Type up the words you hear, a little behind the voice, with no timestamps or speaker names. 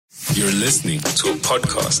You're listening to a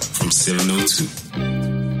podcast from 702.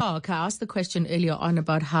 I asked the question earlier on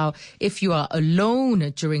about how if you are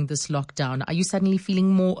alone during this lockdown, are you suddenly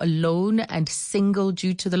feeling more alone and single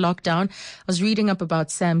due to the lockdown? I was reading up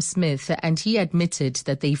about Sam Smith, and he admitted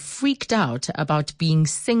that they freaked out about being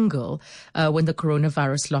single when the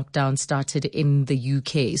coronavirus lockdown started in the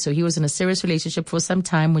UK. So he was in a serious relationship for some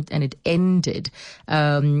time, and it ended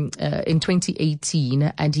in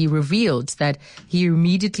 2018. And he revealed that he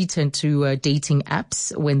immediately turned to dating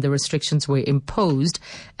apps when the restrictions were imposed.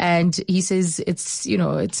 And he says it's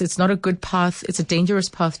not a good path. It's a dangerous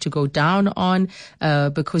path to go down on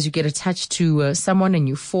because you get attached to someone and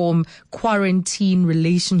you form quarantine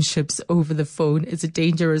relationships over the phone. It's a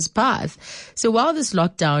dangerous path. So while this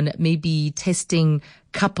lockdown may be testing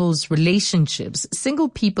couples' relationships, single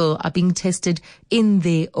people are being tested in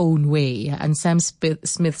their own way. And Sam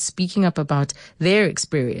Smith speaking up about their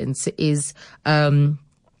experience is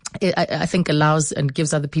I think allows and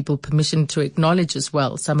gives other people permission to acknowledge as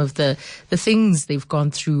well some of the things they've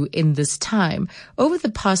gone through in this time. Over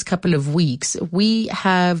the past couple of weeks, we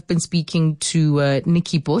have been speaking to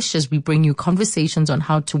Nikki Bush as we bring you conversations on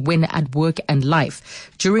how to win at work and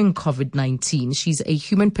life during COVID-19. She's a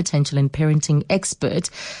human potential and parenting expert.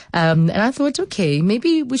 And I thought, okay,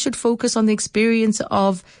 maybe we should focus on the experience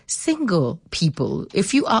of single people.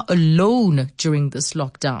 If you are alone during this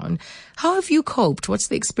lockdown, how have you coped? What's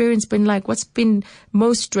the experience been like? What's been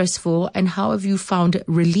most stressful, and how have you found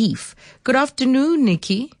relief? Good afternoon,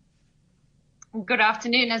 Nikki. Good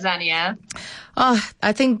afternoon, Azania.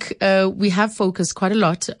 I think we have focused quite a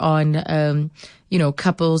lot on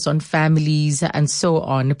couples, on families and so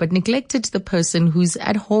on, but neglected the person who's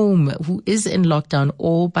at home, who is in lockdown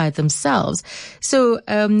all by themselves. So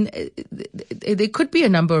there could be a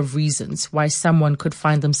number of reasons why someone could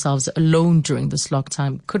find themselves alone during this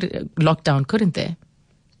lockdown, couldn't there?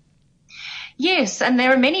 Yes, and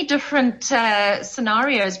there are many different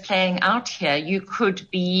scenarios playing out here. You could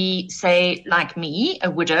be, say, like me,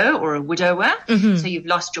 a widow or a widower. Mm-hmm. So you've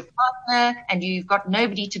lost your partner and you've got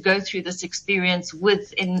nobody to go through this experience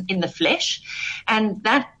with in the flesh. And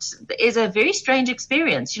that is a very strange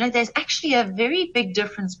experience. You know, there's actually a very big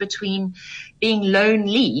difference between being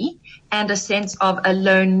lonely and a sense of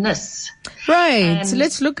aloneness. Right. So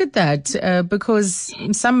let's look at that because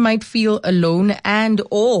some might feel alone and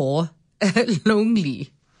or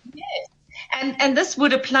lonely. Yes. And this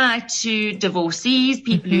would apply to divorcees,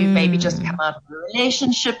 people who maybe just come out of a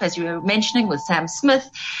relationship, as you were mentioning with Sam Smith.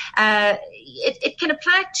 It can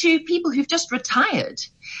apply to people who've just retired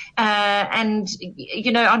and,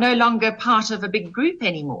 are no longer part of a big group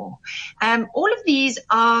anymore. All of these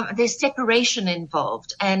there's separation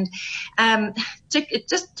involved. And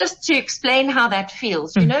just to explain how that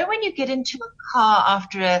feels, when you get into a car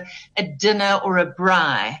after a dinner or a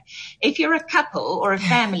braai, if you're a couple or a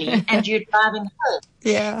family and you're driving home,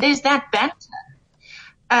 there's that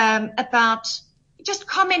banter about just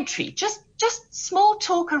commentary, just small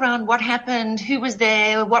talk around what happened, who was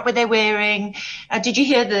there, what were they wearing, did you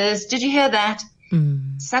hear this, did you hear that?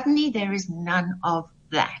 Suddenly there is none of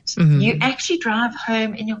that. You actually drive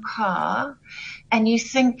home in your car and you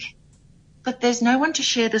think, but there's no one to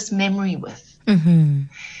share this memory with.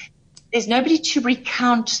 There's nobody to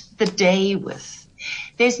recount the day with.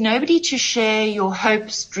 There's nobody to share your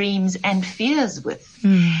hopes, dreams and fears with.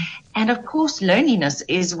 And of course, loneliness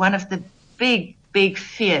is one of the big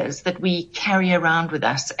fears that we carry around with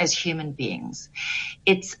us as human beings.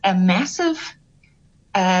 It's a massive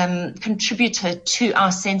contributor to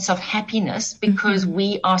our sense of happiness because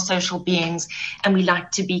we are social beings and we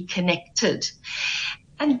like to be connected.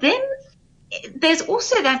 And then there's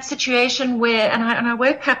also that situation where, and I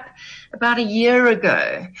woke up about a year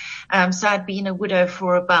ago. So I'd been a widow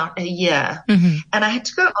for about a year and I had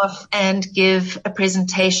to go off and give a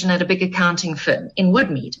presentation at a big accounting firm in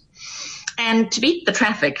Woodmead. And to beat the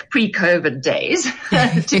traffic, pre-COVID days,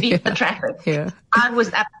 the traffic, I was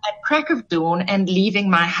up at crack of dawn and leaving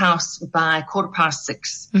my house by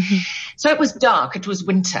 6:15. So it was dark. It was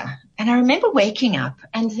winter. And I remember waking up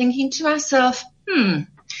and thinking to myself,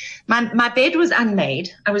 my bed was unmade.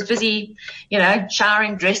 I was busy,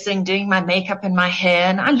 showering, dressing, doing my makeup and my hair.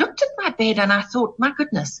 And I looked at my bed and I thought, my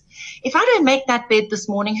goodness, if I don't make that bed this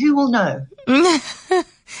morning, who will know?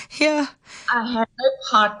 I had no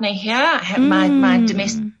partner here. I had my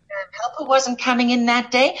domestic helper wasn't coming in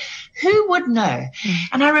that day. Who would know?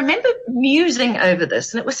 And I remember musing over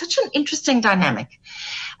this, and it was such an interesting dynamic.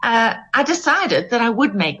 I decided that I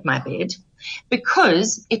would make my bed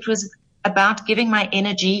because it was about giving my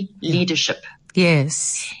energy leadership.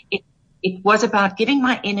 Yes. It was about giving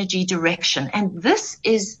my energy direction. And this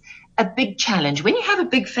is a big challenge. When you have a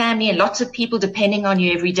big family and lots of people depending on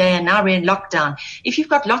you every day, and now we're in lockdown, if you've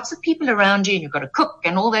got lots of people around you and you've got to cook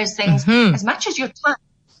and all those things, as much as you're tired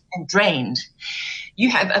and drained, you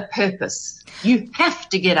have a purpose. You have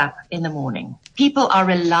to get up in the morning. People are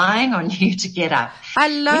relying on you to get up. I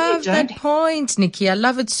love that point, Nikki. I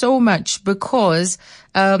love it so much because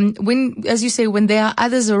when, as you say, when there are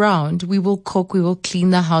others around, we will cook, we will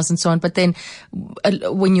clean the house and so on. But then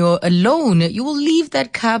when you're alone, you will leave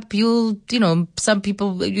that cup. Some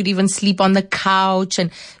people, you'd even sleep on the couch.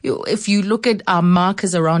 And if you look at our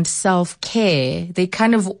markers around self-care, they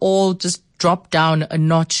kind of all just drop down a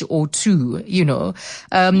notch or two, because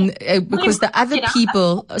the other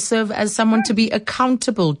people serve as someone to be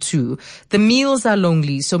accountable to. The meals are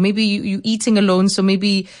lonely, so maybe you're eating alone, so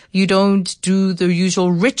maybe you don't do the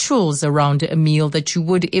usual rituals around a meal that you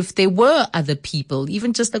would if there were other people.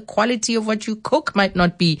 Even just the quality of what you cook might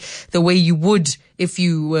not be the way you would if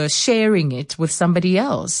you were sharing it with somebody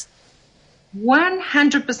else.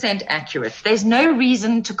 100% accurate. There's no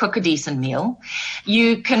reason to cook a decent meal.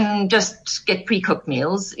 You can just get pre-cooked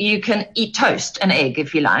meals. You can eat toast, an egg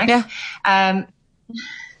if you like. Yeah.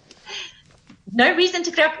 No reason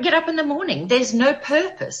to get up in the morning. There's no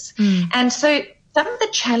purpose. And so some of the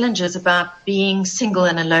challenges about being single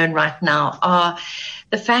and alone right now are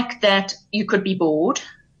the fact that you could be bored,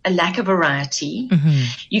 a lack of variety.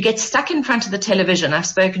 You get stuck in front of the television. I've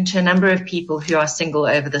spoken to a number of people who are single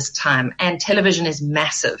over this time, and television is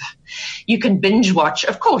massive. You can binge watch.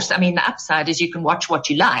 Of course, I mean, the upside is you can watch what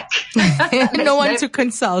you like. No one to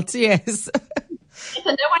consult, yes.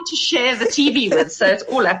 No one to share the TV with, so it's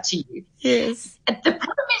all up to you. Yes. The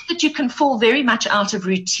problem is that you can fall very much out of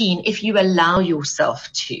routine if you allow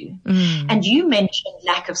yourself to. And you mentioned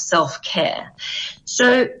lack of self-care.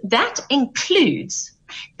 So that includes,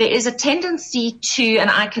 there is a tendency to,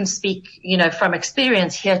 and I can speak, from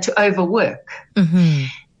experience here, to overwork.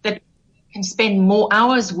 That you can spend more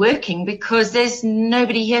hours working because there's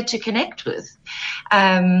nobody here to connect with.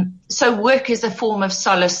 So work is a form of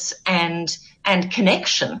solace and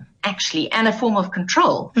connection, actually, and a form of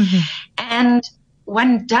control. And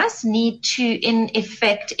one does need to, in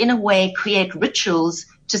effect, in a way, create rituals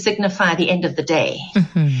to signify the end of the day.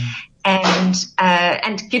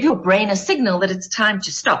 And give your brain a signal that it's time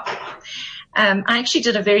to stop. I actually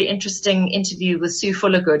did a very interesting interview with Sue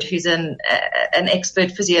Fullergood, who's an expert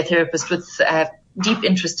physiotherapist with deep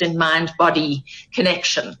interest in mind-body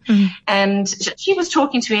connection. And she was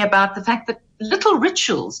talking to me about the fact that little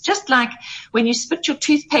rituals, just like when you spit your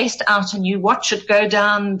toothpaste out and you watch it go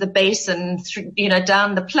down the basin,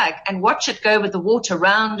 down the plug, and watch it go with the water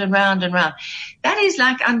round and round and round. That is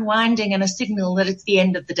like unwinding and a signal that it's the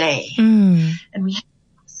end of the day. And we have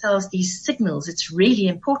ourselves these signals. It's really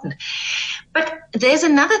important. But there's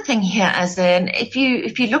another thing here, if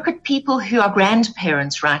you look at people who are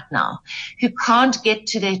grandparents right now, who can't get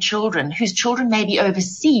to their children, whose children may be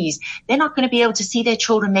overseas, they're not going to be able to see their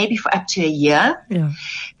children maybe for up to a year. Yeah.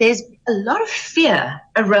 There's a lot of fear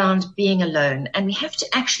around being alone, and we have to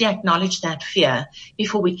actually acknowledge that fear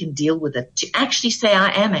before we can deal with it. To actually say, I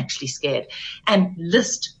am actually scared, and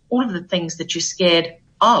list all of the things that you're scared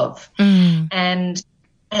of.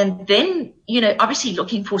 And then, obviously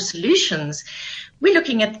looking for solutions. We're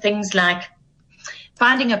looking at things like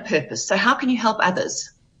finding a purpose. So how can you help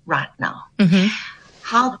others right now?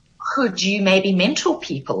 How could you maybe mentor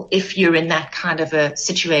people if you're in that kind of a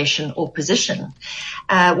situation or position?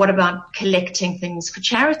 What about collecting things for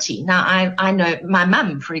charity? Now, I know my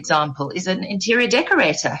mum, for example, is an interior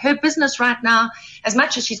decorator. Her business right now, as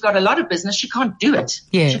much as she's got a lot of business, she can't do it.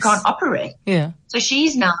 Yes. She can't operate. Yeah. So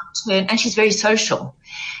she's now and she's very social.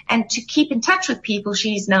 And to keep in touch with people,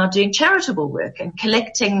 she's now doing charitable work and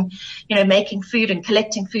collecting, making food and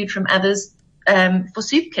collecting food from others for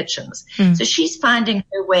soup kitchens. So she's finding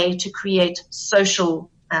her way to create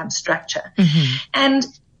social structure. And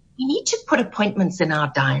we need to put appointments in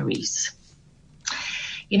our diaries.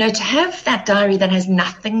 To have that diary that has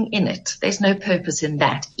nothing in it, there's no purpose in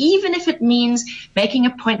that, even if it means making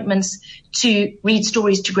appointments to read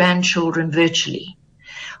stories to grandchildren virtually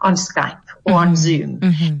on Skype or on Zoom.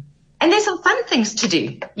 And there's some fun things to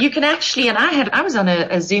do. You can actually, and I was on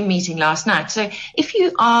a Zoom meeting last night. So if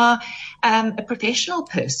you are a professional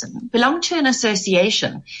person, belong to an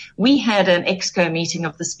association, we had an EXCO meeting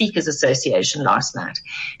of the Speakers Association last night,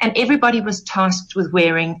 and everybody was tasked with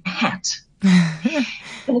wearing a hat.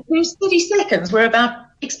 And the first 30 seconds were about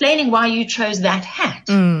explaining why you chose that hat.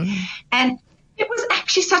 And it was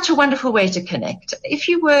actually such a wonderful way to connect. If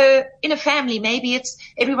you were in a family, maybe it's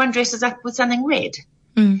everyone dresses up with something red.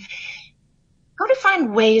 got to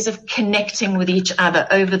find ways of connecting with each other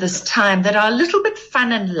over this time that are a little bit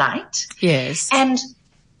fun and light. Yes. And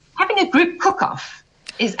having a group cook-off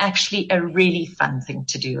is actually a really fun thing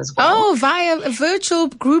to do as well. Oh, via a virtual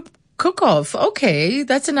group cook-off. Okay,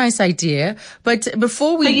 that's a nice idea. But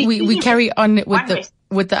before we carry on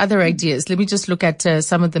with the other ideas, let me just look at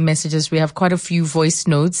some of the messages. We have quite a few voice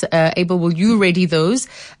notes. Abel, will you ready those?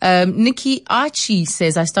 Nikki Archie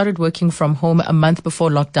says, I started working from home a month before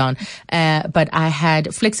lockdown, but I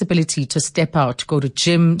had flexibility to step out, go to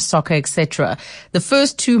gym, soccer, etc. The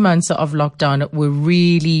first 2 months of lockdown were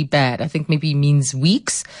really bad. I think maybe means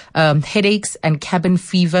weeks, headaches and cabin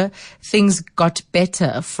fever. Things got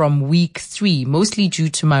better from week 3, mostly due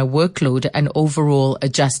to my workload and overall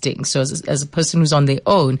adjusting. So as a person who's on their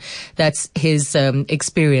own, that's his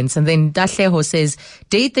experience. And then Datleho says,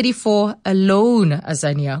 day 34 alone,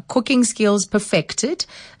 Azania, cooking skills perfected,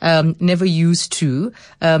 never used to,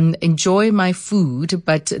 enjoy my food,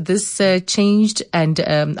 but this changed, and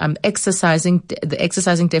I'm exercising. The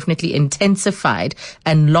exercising definitely intensified,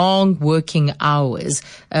 and long working hours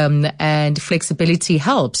and flexibility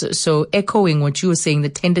helps. So echoing what you were saying, the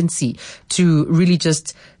tendency to really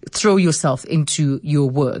just throw yourself into your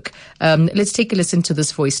work. Let's take a listen to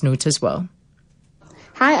this voice note as well.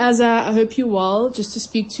 Hi, Azza. I hope you're well. Just to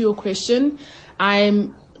speak to your question,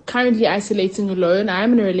 I'm currently isolating alone. I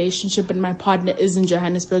am in a relationship and my partner is in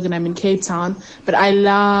Johannesburg and I'm in Cape Town. But I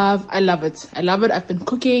love it. I love it. I've been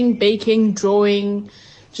cooking, baking, drawing,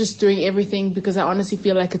 just doing everything because I honestly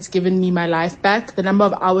feel like it's given me my life back. The number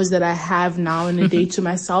of hours that I have now in a day to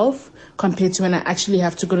myself compared to when I actually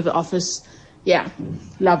have to go to the office. Yeah,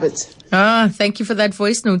 love it. Thank you for that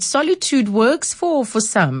voice note. Solitude works for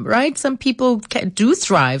some, right? Some people do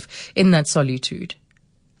thrive in that solitude.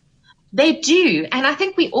 They do. And I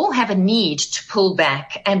think we all have a need to pull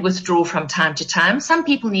back and withdraw from time to time. Some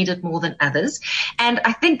people need it more than others. And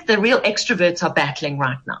I think the real extroverts are battling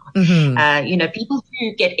right now. Mm-hmm. People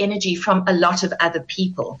do get energy from a lot of other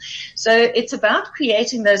people. So it's about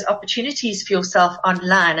creating those opportunities for yourself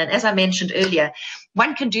online. And as I mentioned earlier,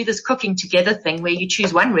 one can do this cooking together thing where you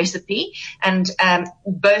choose one recipe and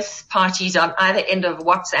both parties on either end of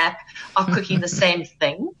WhatsApp are cooking the same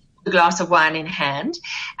thing, a glass of wine in hand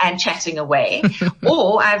and chatting away.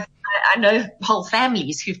 Or I know whole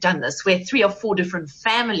families who've done this where 3 or 4 different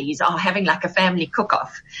families are having like a family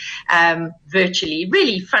cook-off virtually.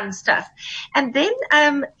 Really fun stuff. And then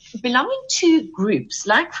belonging to groups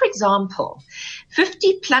like, for example,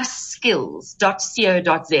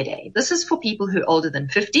 50plusskills.co.za. This is for people who are older than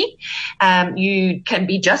 50. You can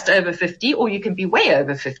be just over 50 or you can be way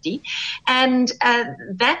over 50. And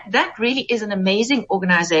that really is an amazing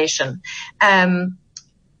organization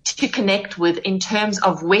to connect with in terms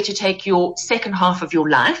of where to take your second half of your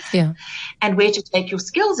life and where to take your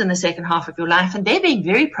skills in the second half of your life. And they're being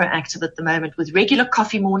very proactive at the moment with regular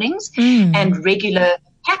coffee mornings and regular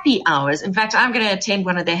happy hours. In fact, I'm going to attend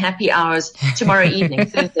one of their happy hours tomorrow evening,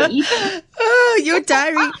 Thursday evening. Oh,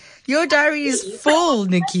 your diary is full,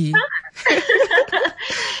 Nikki.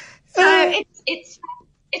 So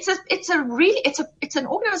it's an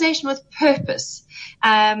organization with purpose.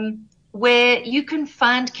 Where you can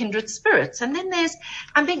find kindred spirits. And then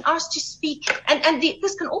I'm being asked to speak, and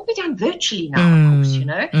this can all be done virtually now, of course,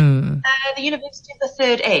 the University of the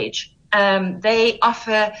Third Age, they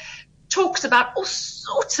offer talks about all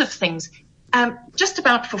sorts of things, just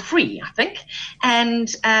about for free, I think.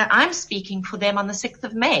 And I'm speaking for them on the 6th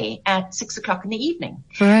of May at 6:00 in the evening.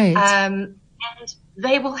 Right. And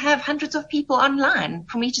they will have hundreds of people online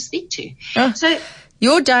for me to speak to. So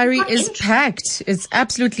your diary is packed. It's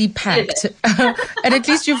absolutely packed. And at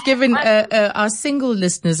least you've given our single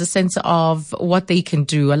listeners a sense of what they can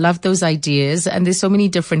do. I love those ideas. And there's so many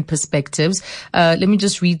different perspectives. Let me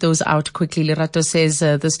just read those out quickly. Lerato says,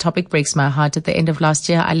 this topic breaks my heart. At the end of last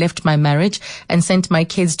year, I left my marriage and sent my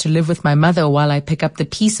kids to live with my mother while I pick up the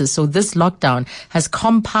pieces. So this lockdown has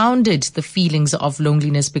compounded the feelings of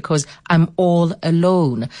loneliness because I'm all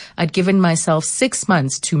alone. I'd given myself 6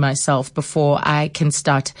 months to myself before I can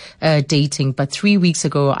start dating. But 3 weeks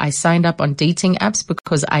ago, I signed up on dating apps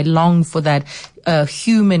because I long for that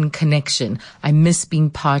human connection. I miss being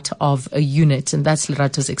part of a unit. And that's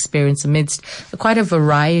Lerato's experience amidst quite a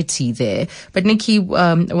variety there. But Nikki,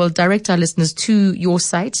 will direct our listeners to your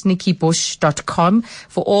site, nikkibush.com,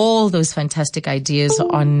 for all those fantastic ideas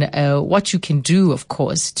on what you can do, of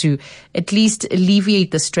course, to at least alleviate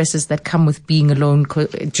the stresses that come with being alone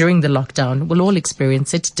during the lockdown. We'll all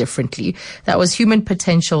experience it differently. That was human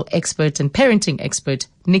potential expert and parenting expert,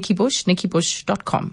 Nikki Bush, nikkibush.com.